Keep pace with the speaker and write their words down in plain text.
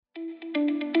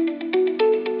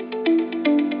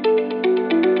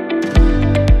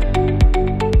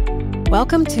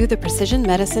Welcome to the Precision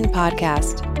Medicine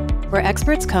Podcast, where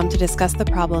experts come to discuss the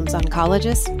problems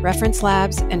oncologists, reference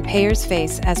labs, and payers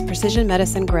face as precision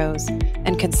medicine grows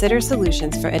and consider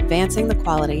solutions for advancing the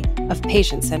quality of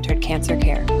patient-centered cancer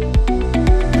care.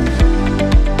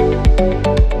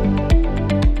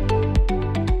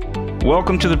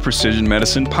 Welcome to the Precision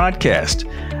Medicine Podcast.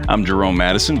 I'm Jerome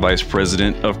Madison, Vice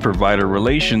President of Provider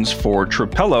Relations for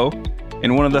Trapelo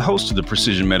and one of the hosts of the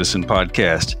Precision Medicine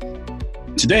Podcast.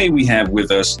 Today we have with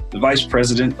us the Vice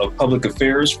President of Public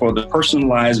Affairs for the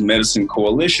Personalized Medicine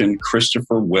Coalition,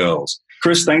 Christopher Wells.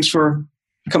 Chris, thanks for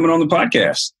coming on the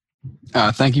podcast.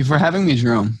 Thank you for having me,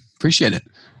 Jerome. Appreciate it.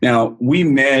 Now, we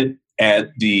met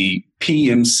at the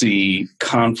PMC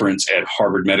conference at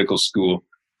Harvard Medical School,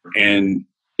 and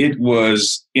it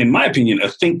was, in my opinion, a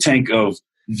think tank of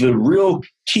the real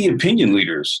key opinion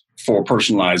leaders for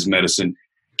personalized medicine.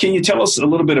 Can you tell us a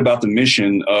little bit about the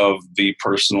mission of the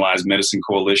Personalized Medicine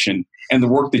Coalition and the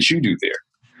work that you do there?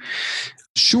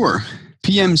 Sure.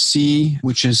 PMC,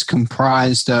 which is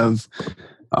comprised of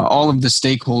all of the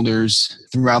stakeholders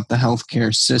throughout the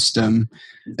healthcare system,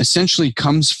 essentially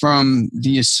comes from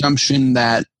the assumption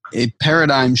that a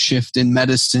paradigm shift in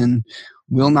medicine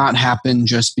will not happen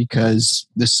just because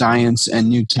the science and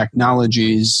new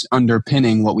technologies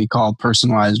underpinning what we call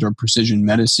personalized or precision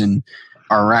medicine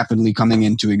are rapidly coming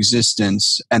into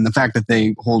existence, and the fact that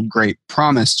they hold great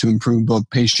promise to improve both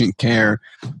patient care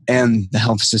and the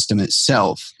health system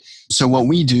itself. So what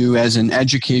we do as an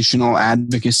educational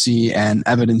advocacy and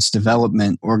evidence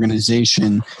development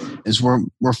organization is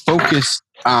we're focused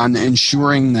on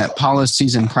ensuring that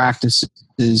policies and practices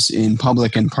in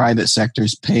public and private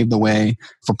sectors pave the way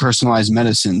for personalized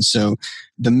medicine. So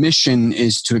the mission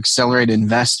is to accelerate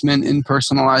investment in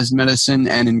personalized medicine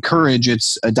and encourage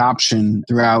its adoption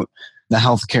throughout the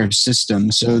healthcare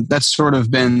system. So that's sort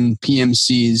of been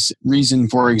PMC's reason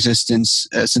for existence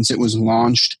since it was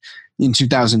launched in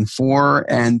 2004,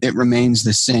 and it remains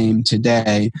the same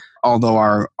today, although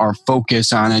our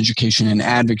focus on education and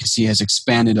advocacy has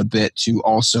expanded a bit to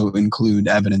also include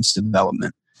evidence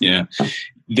development. Yeah,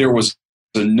 there was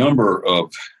a number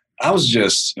of, I was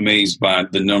just amazed by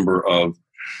the number of,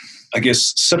 I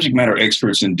guess, subject matter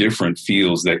experts in different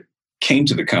fields that came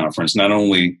to the conference, not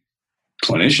only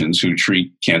clinicians who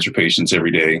treat cancer patients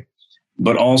every day,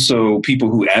 but also people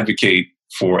who advocate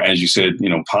for, as you said,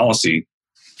 policy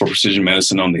for precision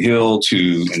medicine on the Hill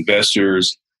to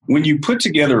investors. When you put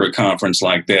together a conference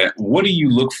like that, what do you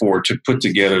look for to put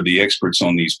together the experts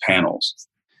on these panels?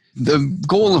 The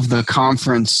goal of the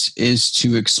conference is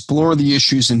to explore the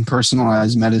issues in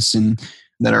personalized medicine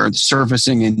that are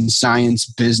surfacing in science,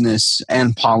 business,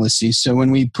 and policy. So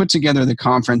when we put together the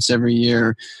conference every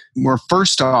year, we're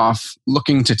first off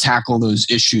looking to tackle those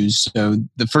issues. So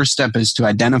the first step is to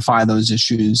identify those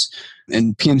issues,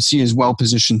 and PMC is well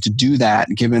positioned to do that,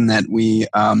 given that we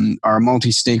are a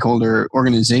multi-stakeholder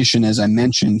organization, as I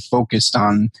mentioned, focused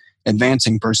on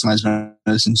advancing personalized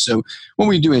medicine. So what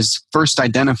we do is first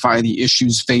identify the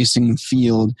issues facing the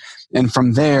field, and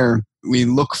from there, we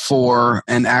look for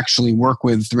and actually work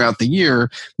with throughout the year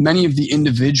many of the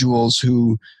individuals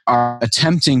who are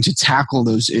attempting to tackle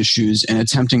those issues and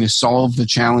attempting to solve the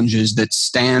challenges that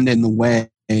stand in the way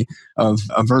of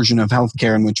a version of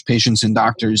healthcare in which patients and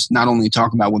doctors not only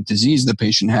talk about what disease the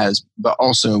patient has, but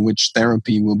also which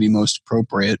therapy will be most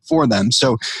appropriate for them.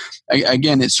 So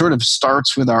again, it sort of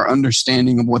starts with our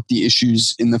understanding of what the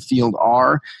issues in the field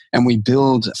are, and we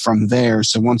build from there.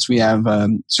 So once we have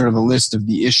sort of a list of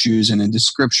the issues and a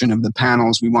description of the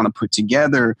panels we want to put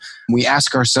together, we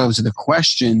ask ourselves the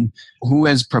question, who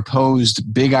has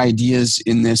proposed big ideas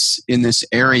in this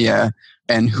area,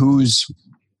 and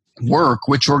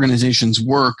which organizations'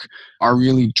 work are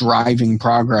really driving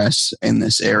progress in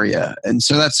this area. And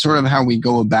so that's sort of how we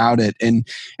go about it. And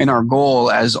our goal,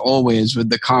 as always,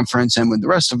 with the conference and with the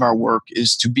rest of our work,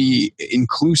 is to be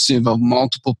inclusive of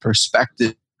multiple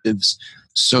perspectives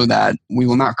so that we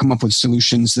will not come up with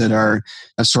solutions that are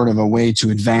a sort of a way to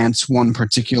advance one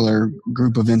particular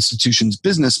group of institutions'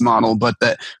 business model, but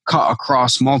that cut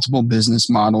across multiple business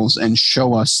models and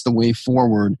show us the way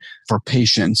forward for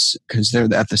patients, because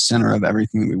they're at the center of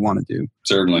everything that we want to do.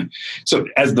 Certainly. So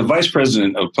as the Vice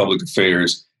President of Public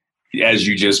Affairs, as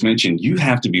you just mentioned, you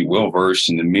have to be well-versed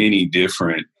in the many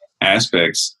different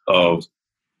aspects of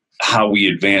how we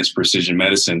advance precision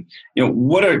medicine.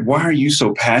 Why are you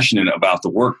so passionate about the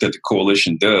work that the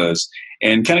coalition does?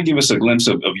 And kind of give us a glimpse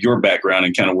of your background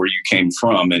and kind of where you came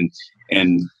from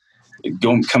and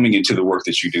coming into the work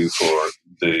that you do for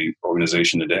the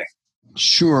organization today.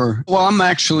 Sure. Well, I'm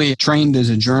actually trained as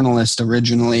a journalist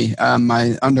originally.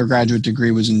 My undergraduate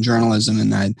degree was in journalism,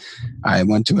 and I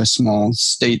went to a small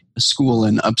state school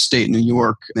in upstate New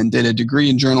York and did a degree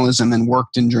in journalism and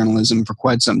worked in journalism for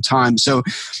quite some time. So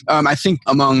I think,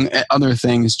 among other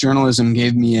things, journalism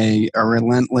gave me a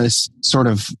relentless sort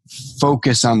of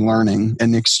focus on learning,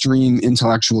 an extreme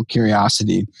intellectual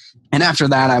curiosity. And after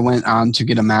that, I went on to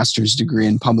get a master's degree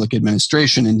in public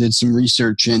administration and did some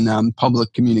research in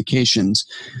public communications.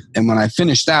 And when I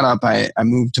finished that up, I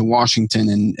moved to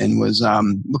Washington and was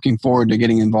looking forward to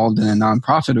getting involved in a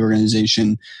nonprofit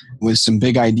organization with some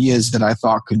big ideas that I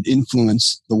thought could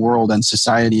influence the world and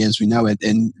society as we know it.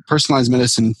 And personalized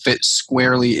medicine fit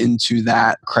squarely into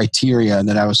that criteria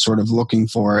that I was sort of looking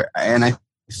for. And I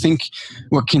think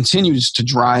what continues to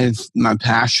drive my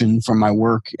passion for my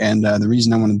work and the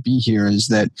reason I want to be here is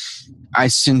that I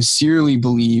sincerely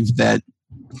believe that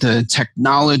the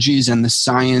technologies and the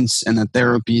science and the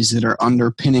therapies that are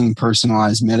underpinning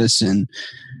personalized medicine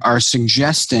are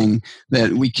suggesting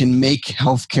that we can make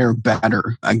healthcare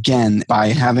better, again, by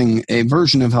having a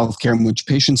version of healthcare in which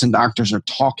patients and doctors are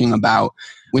talking about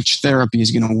which therapy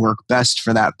is going to work best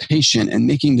for that patient and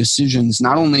making decisions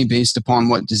not only based upon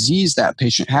what disease that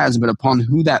patient has, but upon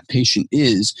who that patient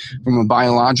is from a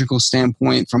biological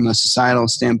standpoint, from a societal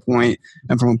standpoint,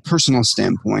 and from a personal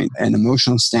standpoint and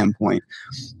emotional standpoint.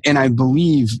 And I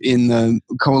believe in the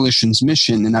coalition's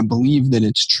mission, and I believe that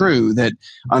it's true, that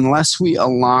unless we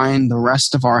align the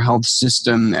rest of our health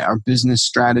system, our business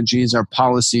strategies, our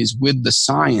policies with the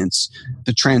science,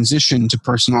 the transition to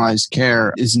personalized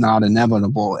care is not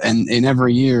inevitable. And in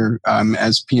every year,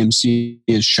 as PMC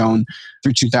has shown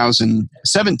through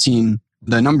 2017,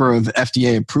 the number of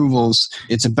FDA approvals,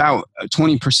 it's about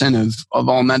 20% of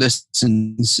all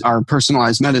medicines are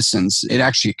personalized medicines. It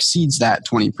actually exceeds that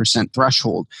 20%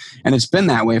 threshold. And it's been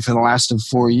that way for the last of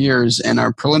 4 years. And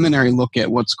our preliminary look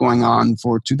at what's going on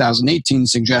for 2018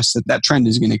 suggests that that trend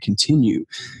is going to continue.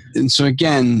 And so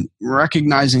again,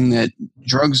 recognizing that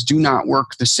drugs do not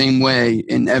work the same way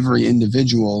in every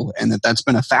individual and that that's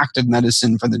been a fact of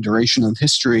medicine for the duration of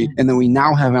history and that we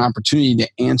now have an opportunity to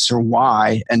answer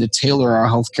why and to tailor our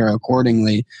healthcare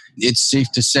accordingly, it's safe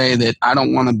to say that I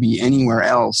don't want to be anywhere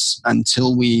else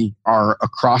until we are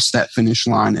across that finish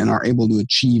line and are able to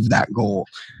achieve that goal.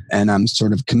 And I'm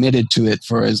sort of committed to it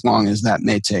for as long as that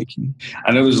may take.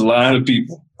 I know there's a lot of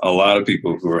people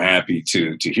who are happy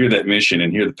to hear that mission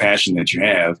and hear the passion that you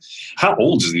have. How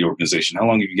old is the organization? How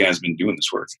long have you guys been doing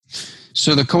this work?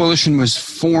 So the coalition was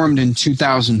formed in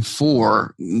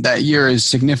 2004. That year is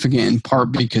significant in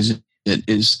part because it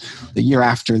is the year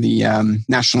after the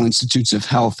National Institutes of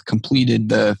Health completed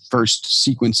the first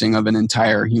sequencing of an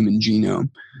entire human genome.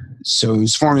 So it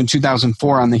was formed in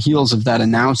 2004 on the heels of that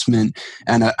announcement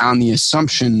and on the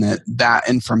assumption that that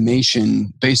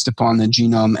information based upon the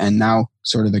genome and now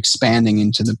sort of expanding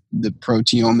into the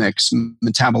proteomics,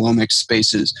 metabolomics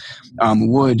spaces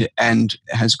would and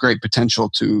has great potential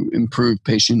to improve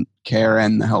patient care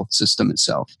and the health system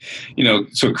itself. You know,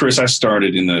 so Chris, I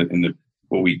started in the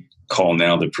what we call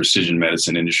now the precision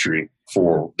medicine industry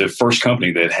for the first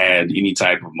company that had any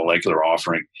type of molecular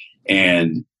offering.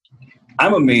 And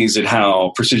I'm amazed at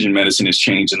how precision medicine has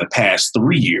changed in the past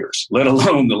 3 years, let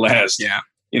alone the last,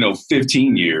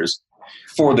 15 years.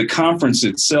 For the conference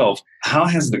itself, how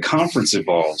has the conference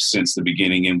evolved since the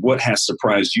beginning and what has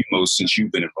surprised you most since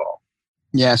you've been involved?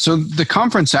 Yeah, so the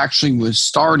conference actually was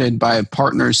started by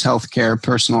Partners Healthcare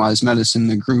Personalized Medicine,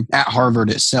 the group at Harvard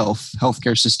itself,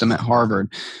 healthcare system at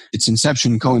Harvard. Its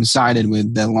inception coincided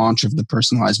with the launch of the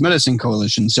Personalized Medicine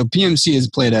Coalition. So PMC has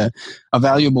played a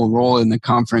valuable role in the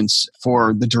conference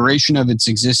for the duration of its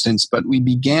existence, but we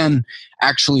began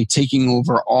actually taking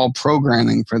over all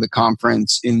programming for the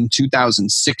conference in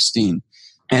 2016.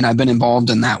 And I've been involved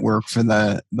in that work for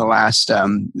the last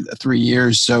 3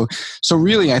 years. So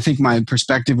really, I think my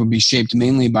perspective would be shaped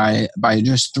mainly by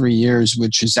just 3 years,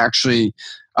 which is actually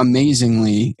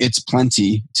amazingly, it's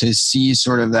plenty to see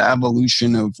sort of the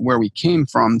evolution of where we came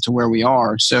from to where we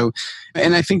are. So,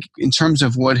 and I think in terms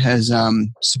of what has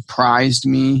surprised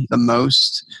me the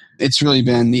most, it's really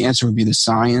been, the answer would be the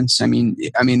science. I mean,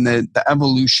 the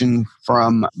evolution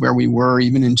from where we were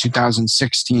even in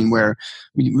 2016, where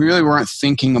we really weren't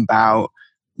thinking about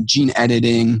gene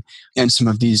editing and some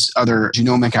of these other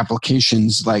genomic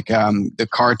applications like the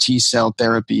CAR T cell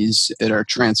therapies that are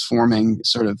transforming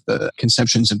sort of the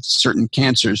conceptions of certain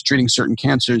cancers, treating certain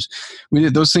cancers.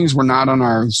 Those things were not on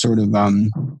our sort of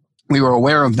we were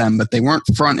aware of them, but they weren't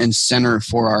front and center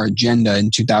for our agenda in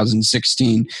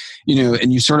 2016.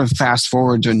 And you sort of fast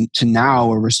forward to now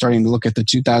where we're starting to look at the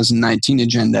 2019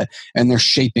 agenda, and they're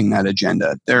shaping that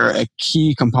agenda. They're a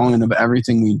key component of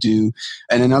everything we do.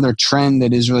 And another trend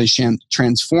that has really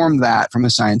transformed that from a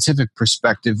scientific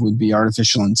perspective would be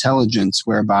artificial intelligence,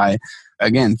 whereby,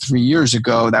 again, 3 years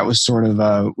ago, that was sort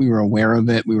of, we were aware of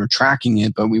it, we were tracking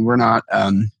it, but we were not,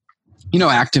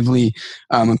 actively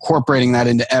incorporating that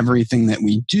into everything that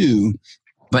we do.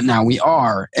 But now we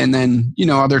are. And then,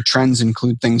 other trends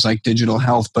include things like digital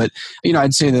health. But,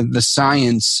 I'd say that the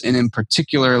science, and in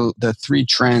particular, the three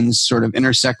trends, sort of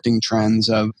intersecting trends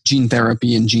of gene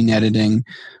therapy and gene editing,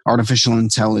 artificial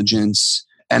intelligence,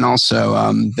 and also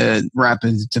the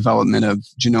rapid development of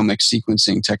genomic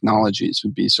sequencing technologies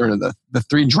would be sort of the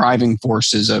three driving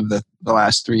forces of the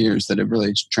last 3 years that have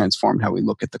really transformed how we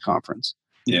look at the conference.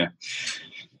 Yeah.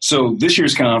 So this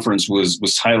year's conference was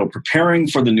titled Preparing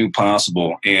for the New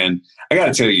Possible. And I got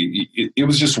to tell you, it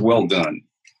was just well done.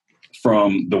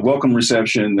 From the welcome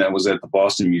reception that was at the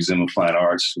Boston Museum of Fine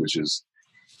Arts, which is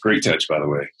great touch, by the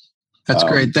way. That's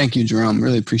great. Thank you, Jerome.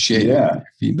 Really appreciate your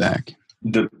feedback.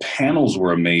 The panels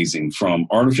were amazing, from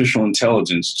artificial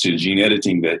intelligence to gene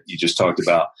editing that you just talked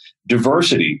about.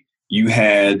 Diversity. You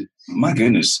had, my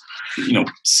goodness,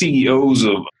 CEOs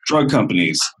of drug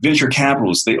companies, venture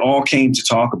capitalists, they all came to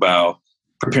talk about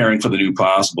preparing for the new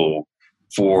possible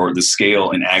for the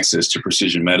scale and access to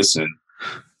precision medicine.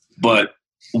 But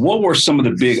what were some of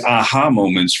the big aha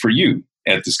moments for you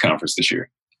at this conference this year?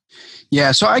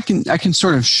 Yeah, so I can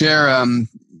sort of share,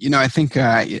 I think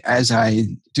as I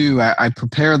do, I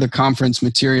prepare the conference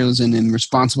materials and am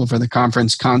responsible for the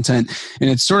conference content. And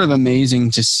it's sort of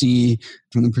amazing to see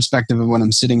from the perspective of when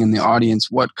I'm sitting in the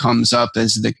audience, what comes up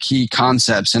as the key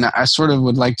concepts. And I sort of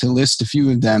would like to list a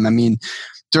few of them. I mean,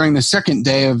 during the second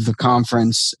day of the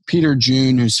conference, Peter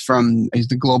June, he's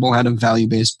the global head of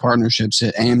value-based partnerships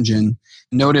at Amgen,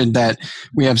 noted that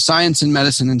we have science and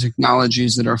medicine and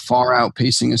technologies that are far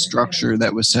outpacing a structure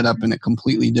that was set up in a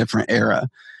completely different era.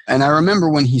 And I remember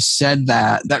when he said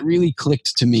that really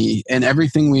clicked to me, and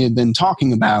everything we had been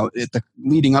talking about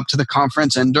leading up to the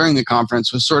conference and during the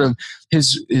conference was sort of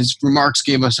his remarks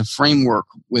gave us a framework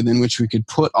within which we could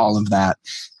put all of that.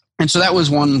 And so that was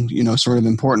one, sort of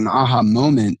important aha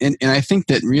moment. And I think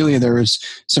that really there was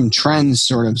some trends,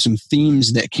 sort of some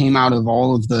themes that came out of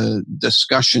all of the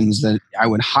discussions that I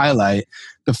would highlight.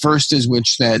 The first is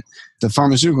that the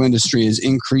pharmaceutical industry is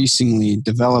increasingly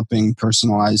developing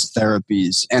personalized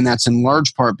therapies. And that's in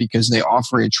large part because they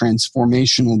offer a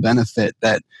transformational benefit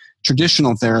that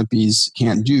traditional therapies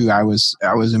can't do. I was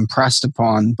impressed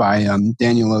upon by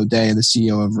Daniel O'Day, the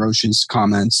CEO of Roche's,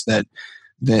 comments that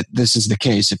this is the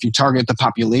case. If you target the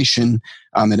population,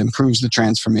 it improves the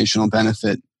transformational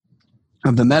benefit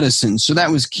of the medicine. So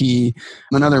that was key.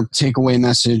 Another takeaway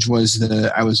message was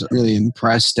that I was really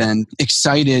impressed and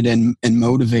excited and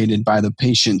motivated by the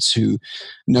patients who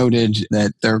noted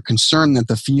that they're concerned that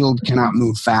the field cannot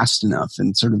move fast enough.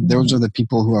 And sort of those are the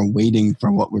people who are waiting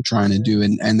for what we're trying to do.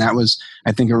 And that was,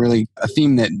 I think, a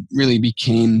theme that really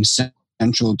became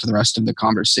central to the rest of the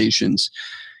conversations.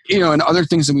 And other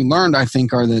things that we learned, I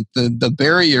think, are that the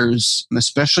barriers,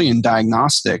 especially in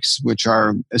diagnostics, which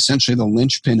are essentially the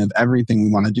linchpin of everything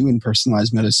we want to do in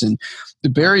personalized medicine, the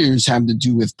barriers have to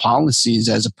do with policies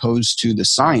as opposed to the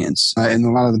science. And a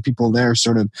lot of the people there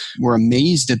sort of were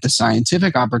amazed at the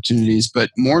scientific opportunities, but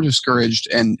more discouraged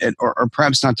or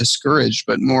perhaps not discouraged,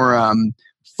 but more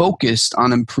focused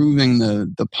on improving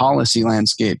the policy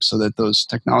landscape so that those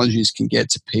technologies can get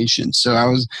to patients. So I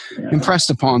was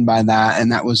impressed upon by that,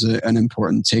 and that was an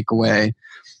important takeaway.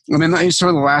 I mean, sort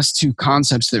of the last two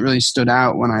concepts that really stood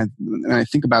out when I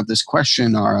think about this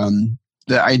question are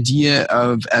the idea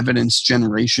of evidence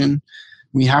generation.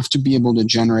 We have to be able to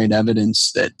generate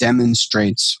evidence that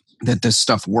demonstrates that this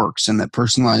stuff works and that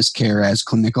personalized care has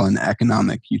clinical and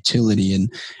economic utility.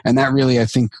 And that really, I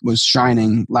think, was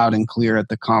shining loud and clear at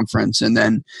the conference. And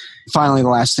then finally, the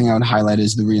last thing I would highlight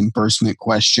is the reimbursement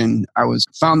question.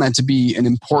 Found that to be an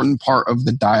important part of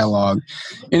the dialogue.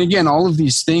 And again, all of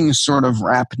these things sort of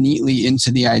wrap neatly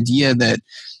into the idea that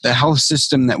the health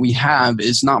system that we have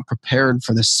is not prepared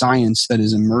for the science that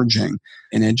is emerging.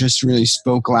 And it just really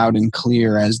spoke loud and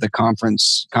clear as the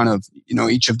conference kind of,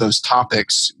 each of those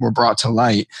topics were brought to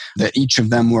light, that each of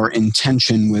them were in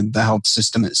tension with the health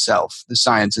system itself. The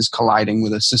science is colliding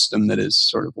with a system that is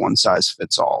sort of one size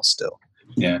fits all still.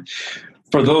 Yeah.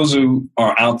 For those who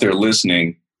are out there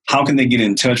listening, how can they get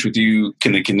in touch with you?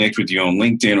 Can they connect with you on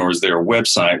LinkedIn, or is there a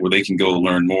website where they can go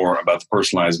learn more about the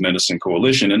Personalized Medicine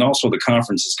Coalition and also the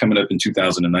conference that's coming up in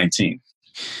 2019?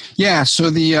 Yeah, so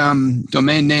the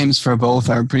domain names for both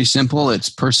are pretty simple. It's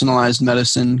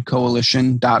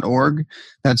personalizedmedicinecoalition.org.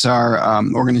 That's our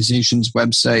organization's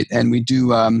website. And we do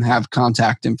have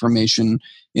contact information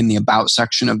in the About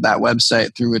section of that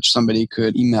website through which somebody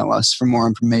could email us for more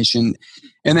information.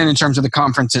 And then in terms of the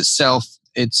conference itself,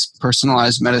 it's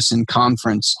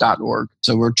personalizedmedicineconference.org.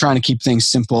 So we're trying to keep things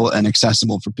simple and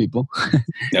accessible for people.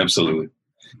 Absolutely.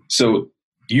 So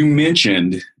you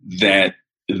mentioned that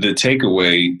the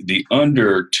takeaway, the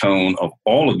undertone of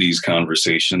all of these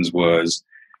conversations was,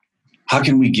 how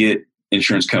can we get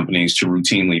insurance companies to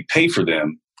routinely pay for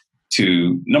them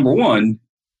to, number one,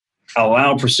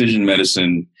 allow precision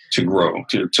medicine to grow,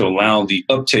 to allow the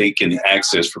uptake and the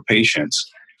access for patients,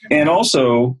 and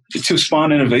also to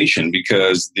spawn innovation,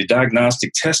 because the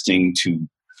diagnostic testing to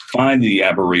find the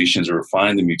aberrations or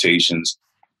find the mutations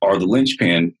are the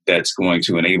linchpin that's going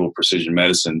to enable precision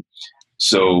medicine.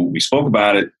 So we spoke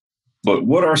about it, but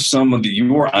what are some of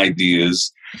your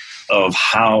ideas of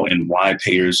how and why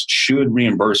payers should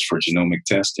reimburse for genomic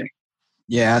testing?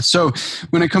 Yeah, so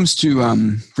when it comes to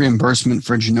reimbursement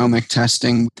for genomic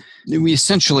testing, we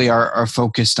essentially are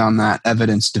focused on that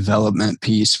evidence development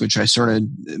piece, which I sort of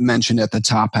mentioned at the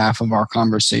top half of our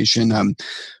conversation.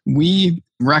 We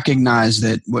recognize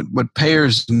that what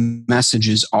payers'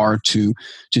 messages are to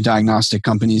diagnostic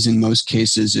companies in most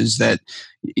cases is that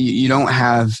you don't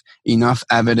have enough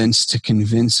evidence to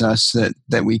convince us that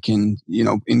we can,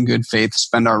 in good faith,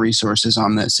 spend our resources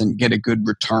on this and get a good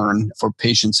return for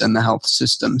patients and the health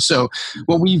system. So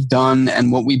what we've done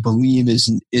and what we believe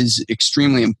is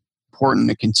extremely important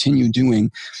to continue doing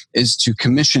is to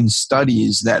commission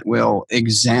studies that will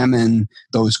examine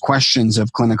those questions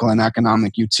of clinical and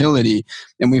economic utility.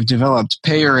 And we've developed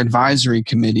payer advisory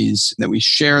committees that we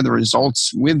share the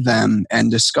results with them and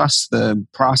discuss the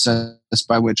process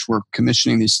by which we're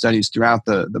commissioning these studies throughout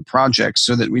the project,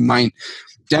 so that we might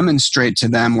demonstrate to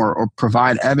them or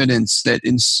provide evidence that,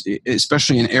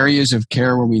 especially in areas of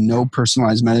care where we know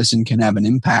personalized medicine can have an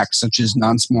impact, such as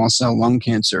non-small cell lung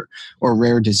cancer or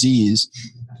rare disease.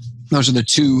 Those are the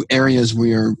two areas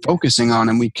we are focusing on.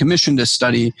 And we commissioned a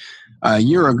study a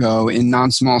year ago in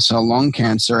non-small cell lung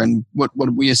cancer. And what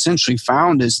we essentially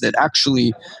found is that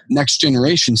actually next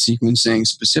generation sequencing,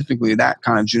 specifically that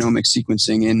kind of genomic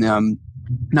sequencing in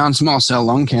non-small cell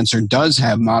lung cancer, does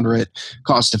have moderate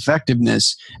cost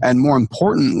effectiveness. And more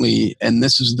importantly, and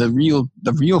this is the real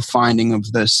finding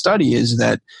of the study, is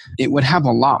that it would have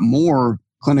a lot more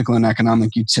clinical and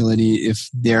economic utility if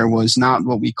there was not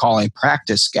what we call a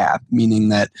practice gap, meaning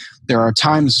that there are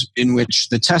times in which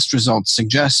the test results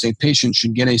suggest a patient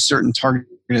should get a certain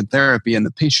targeted therapy and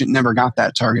the patient never got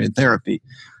that targeted therapy.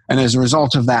 And as a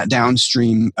result of that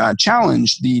downstream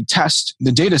challenge, the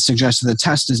data suggests that the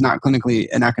test is not clinically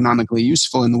and economically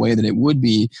useful in the way that it would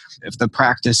be if the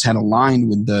practice had aligned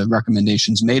with the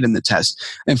recommendations made in the test.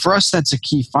 And for us, that's a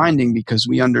key finding, because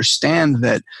we understand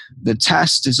that the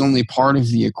test is only part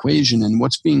of the equation, and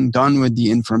what's being done with the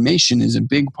information is a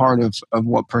big part of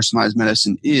what personalized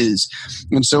medicine is.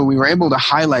 And so we were able to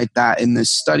highlight that in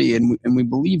this study, and we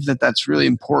believe that that's really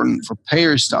important for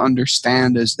payers to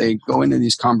understand as they go into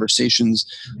these conversations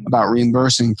about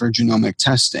reimbursing for genomic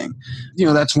testing.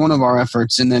 That's one of our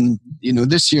efforts. And then,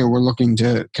 this year we're looking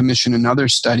to commission another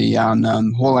study on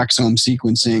whole exome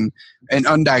sequencing and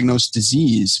undiagnosed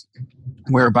disease,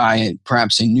 whereby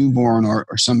perhaps a newborn or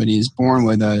somebody is born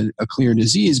with a clear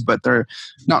disease, but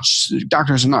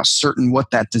doctors are not certain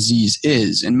what that disease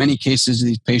is. In many cases,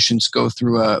 these patients go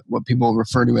through what people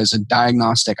refer to as a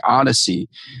diagnostic odyssey,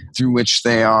 through which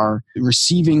they are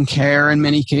receiving care in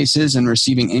many cases and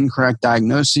receiving incorrect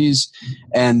diagnoses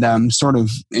and sort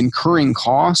of incurring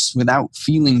costs without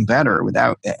feeling better,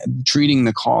 without treating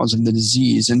the cause of the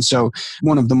disease. And so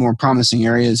one of the more promising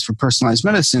areas for personalized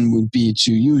medicine would be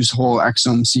to use whole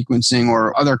exome sequencing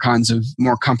or other kinds of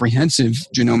more comprehensive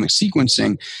genomic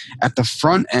sequencing at the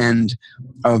front end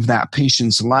of that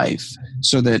patient's life,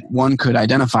 so that one could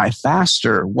identify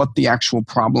faster what the actual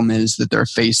problem is that they're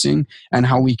facing and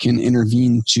how we can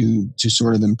intervene to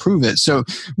sort of improve it. So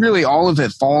really all of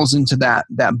it falls into that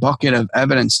bucket of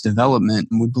evidence development.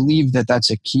 And we believe that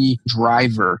that's a key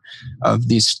driver of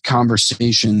these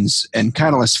conversations and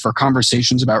catalysts for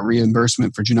conversations about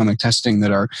reimbursement for genomic testing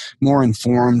that are more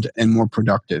informed and more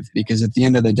productive. Because at the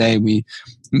end of the day, we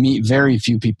meet very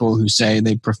few people who say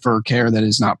they prefer care that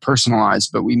is not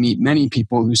personalized, but we meet many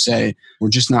people who say we're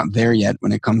just not there yet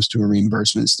when it comes to a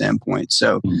reimbursement standpoint.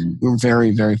 So we're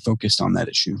very, very focused on that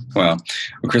issue. Wow.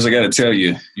 Well, Chris, I got to tell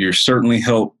you, you certainly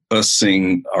helped us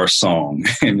sing our song,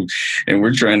 and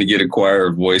we're trying to get a choir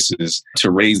of voices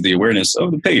to raise the awareness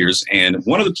of the payers. And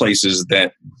one of the places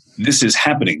that this is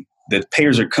happening that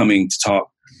payers are coming to talk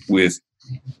with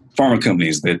pharma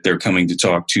companies, that they're coming to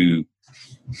talk to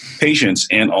patients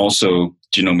and also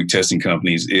genomic testing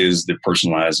companies, is the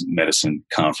Personalized Medicine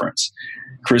Conference.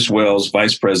 Chris Wells,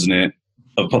 Vice President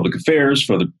of Public Affairs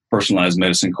for the Personalized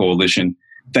Medicine Coalition,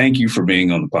 thank you for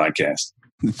being on the podcast.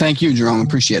 Thank you, Jerome.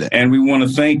 Appreciate it. And we want to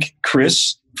thank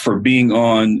Chris for being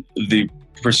on the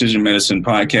Precision Medicine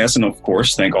Podcast. And of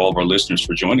course, thank all of our listeners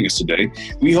for joining us today.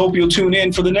 We hope you'll tune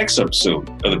in for the next episode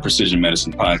of the Precision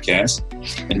Medicine Podcast.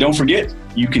 And don't forget,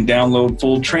 you can download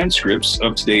full transcripts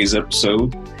of today's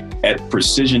episode at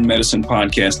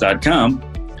precisionmedicinepodcast.com.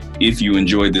 If you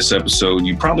enjoyed this episode,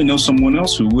 you probably know someone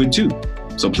else who would too.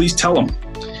 So please tell them.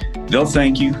 They'll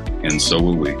thank you, and so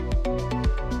will we.